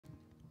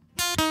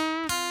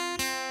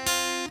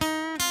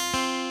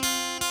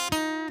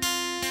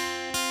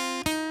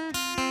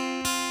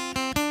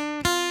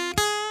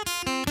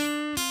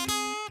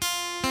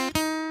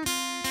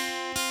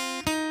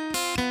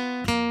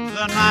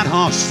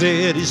Nighthawk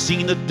said he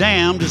seen the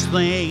damnedest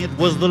thing. It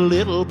was the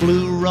little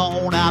blue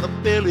roan out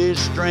of Billy's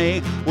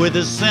string with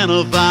his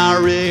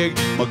centerfire rig,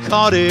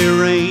 McCarthy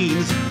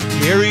reins,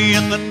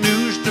 carrying the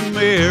news to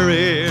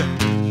Mary.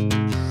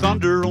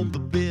 Thunder on the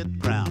bed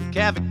ground,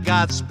 Cavvy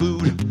got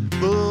spooked.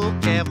 Bull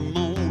Cavvy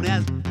moaned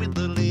as with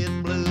the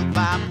lid blew.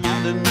 By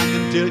morning I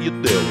can tell you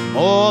there were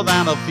more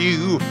than a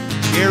few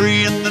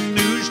carrying the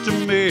news to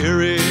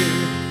Mary.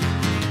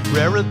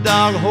 Prairie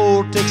dog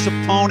hold takes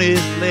upon his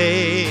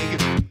leg.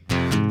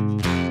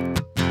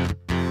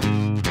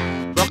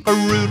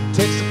 Buckaroo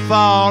takes a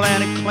fall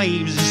and he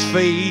claims his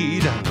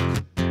fate.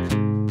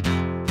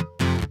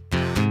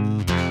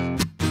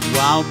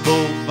 Wild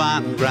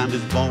bovine grind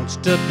his bones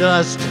to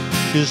dust.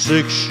 His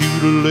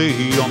 6-shooter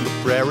lay on the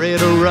prairie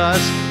to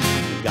rust.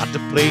 You got to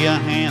play a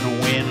hand,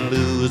 win,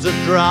 lose, or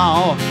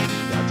draw.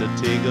 Got to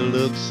take a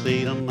look,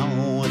 see to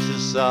know what you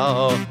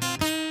saw.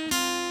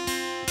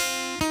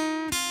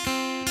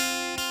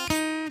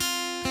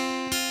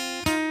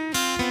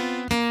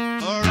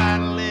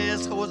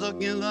 Was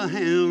against the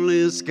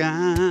hamlet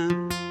sky.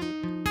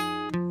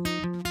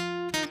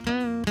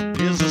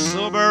 It's a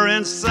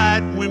sobering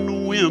sight when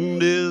the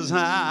wind is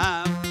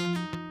high.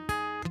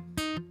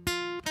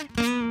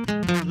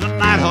 The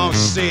Nighthawk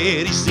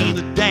said he seen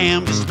the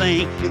damnedest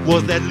thing. It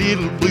was that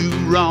little blue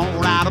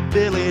roan out of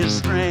Billy's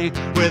string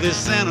with his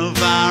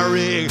centerfire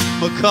rig,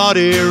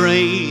 McCarthy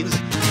reins,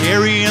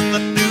 carrying the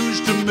news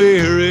to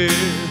Mary.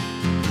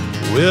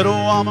 Widow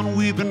woman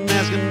weeping,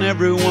 asking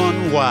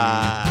everyone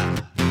why.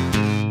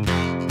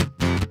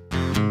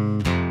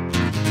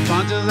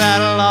 Punches at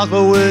a loss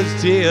for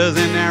words, tears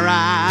in their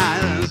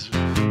eyes.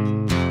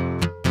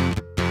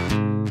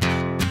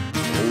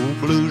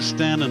 Old Blue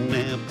standing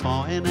there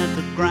pawing at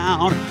the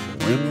ground.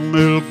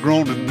 Windmill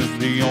groaning is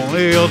the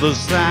only other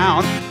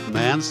sound.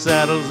 Man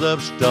saddles up,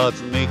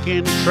 starts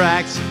making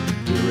tracks.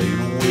 There ain't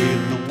no way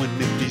of knowing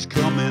if he's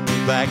coming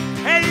back.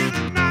 Hey,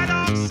 the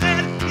Nighthawk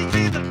said he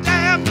seen the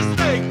damnedest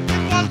thing.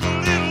 It was the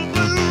little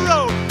blue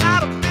road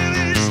out of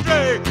Billy's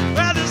string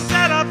where they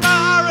set a fire.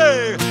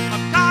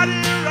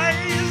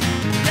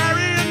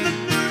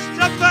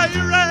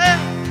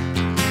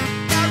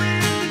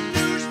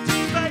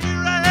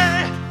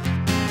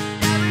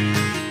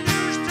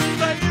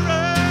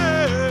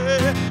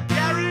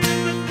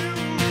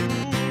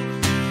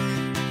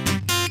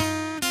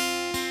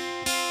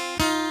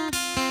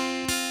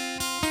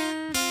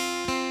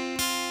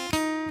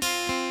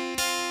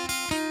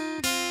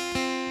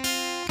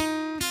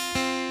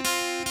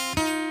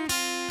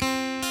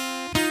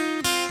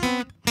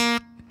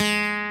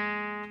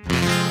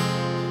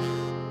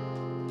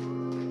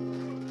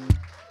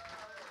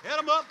 Hit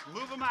 'em up,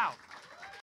 move 'em out.